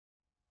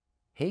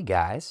Hey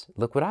guys,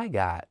 look what I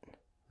got.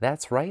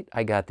 That's right,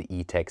 I got the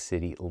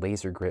Etekcity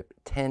Lasergrip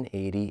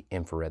 1080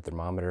 infrared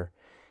thermometer.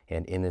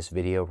 And in this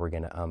video, we're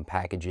gonna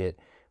unpackage it.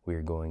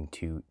 We're going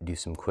to do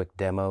some quick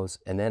demos,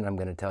 and then I'm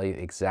gonna tell you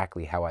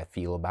exactly how I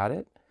feel about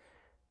it.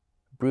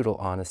 Brutal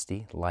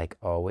honesty, like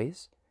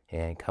always.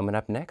 And coming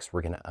up next,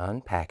 we're gonna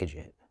unpackage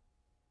it.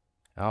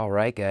 All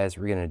right, guys,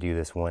 we're gonna do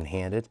this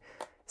one-handed.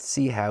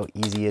 See how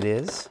easy it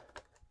is.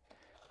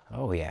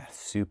 Oh yeah,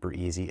 super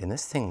easy. And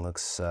this thing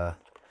looks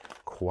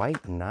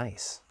quite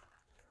nice.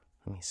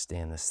 Let me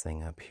stand this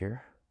thing up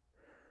here.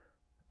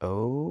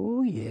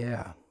 Oh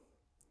yeah,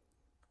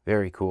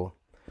 very cool.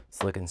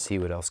 Let's look and see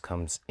what else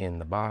comes in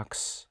the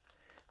box.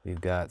 We've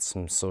got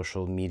some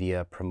social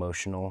media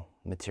promotional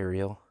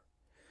material,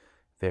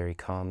 very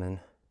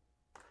common,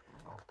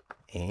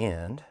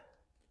 and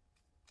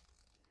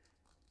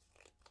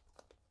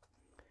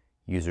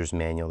user's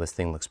manual. This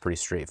thing looks pretty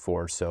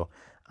straightforward, so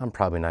I'm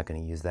probably not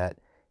going to use that.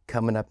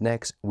 Coming up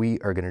next, we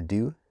are going to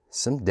do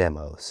some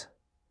demos.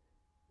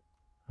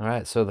 All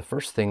right, so the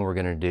first thing we're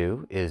going to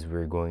do is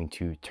we're going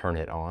to turn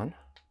it on.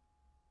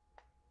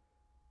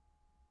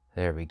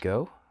 There we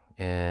go.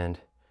 And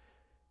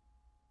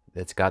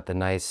it's got the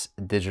nice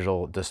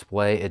digital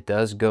display. It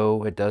does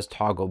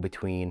toggle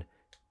between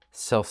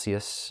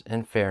Celsius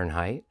and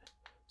Fahrenheit.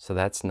 So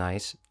that's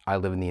nice. I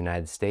live in the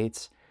United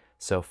States,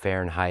 so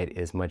Fahrenheit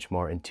is much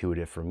more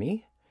intuitive for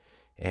me.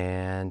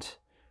 And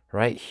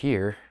right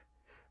here,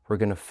 we're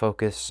going to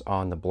focus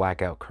on the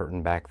blackout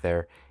curtain back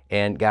there.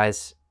 And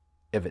guys,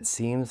 if it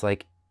seems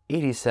like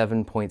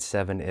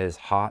 87.7 is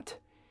hot,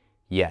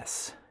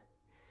 yes.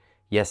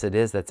 Yes, it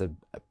is. That's a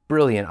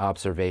brilliant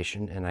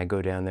observation. And I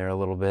go down there a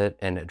little bit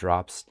and it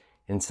drops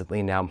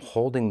instantly. Now I'm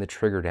holding the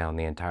trigger down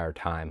the entire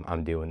time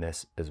I'm doing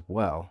this as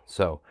well.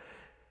 So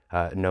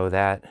know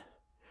that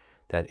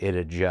it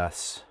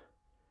adjusts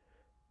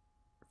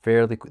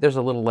fairly. There's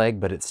a little lag,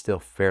 but it's still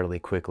fairly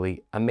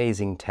quickly.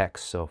 Amazing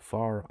text so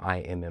far. I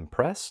am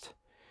impressed.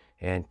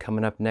 And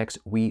coming up next,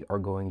 we are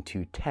going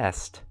to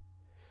test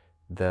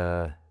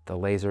the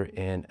laser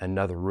in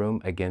another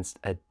room against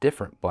a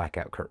different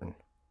blackout curtain.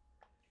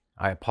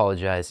 I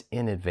apologize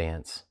in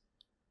advance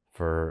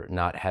for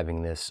not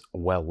having this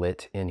well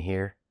lit in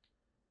here,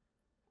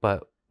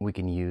 but we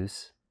can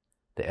use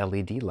the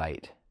LED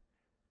light,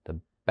 the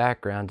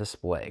background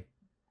display,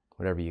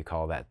 whatever you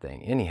call that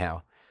thing.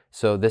 Anyhow,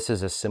 so this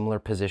is a similar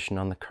position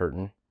on the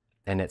curtain,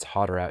 and it's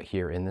hotter out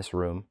here in this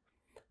room.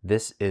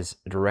 This is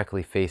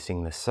directly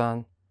facing the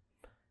sun,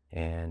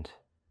 and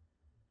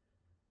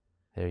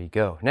there you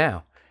go.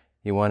 Now,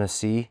 you want to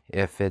see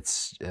if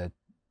it's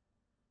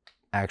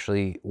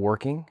actually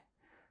working.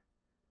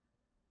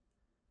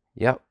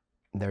 Yep,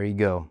 there you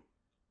go.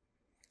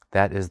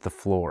 That is the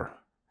floor.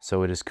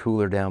 So it is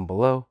cooler down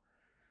below.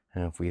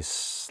 And if we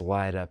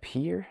slide up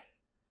here,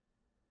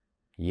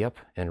 yep,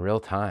 in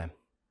real time.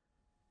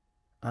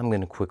 I'm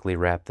going to quickly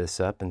wrap this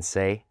up and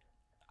say,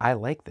 I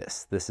like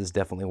this. This is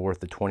definitely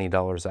worth the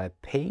 $20 I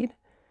paid.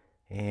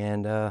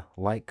 And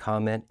like,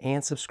 comment,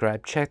 and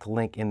subscribe. Check the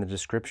link in the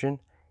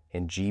description.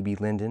 And GB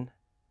Linden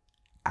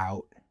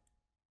out.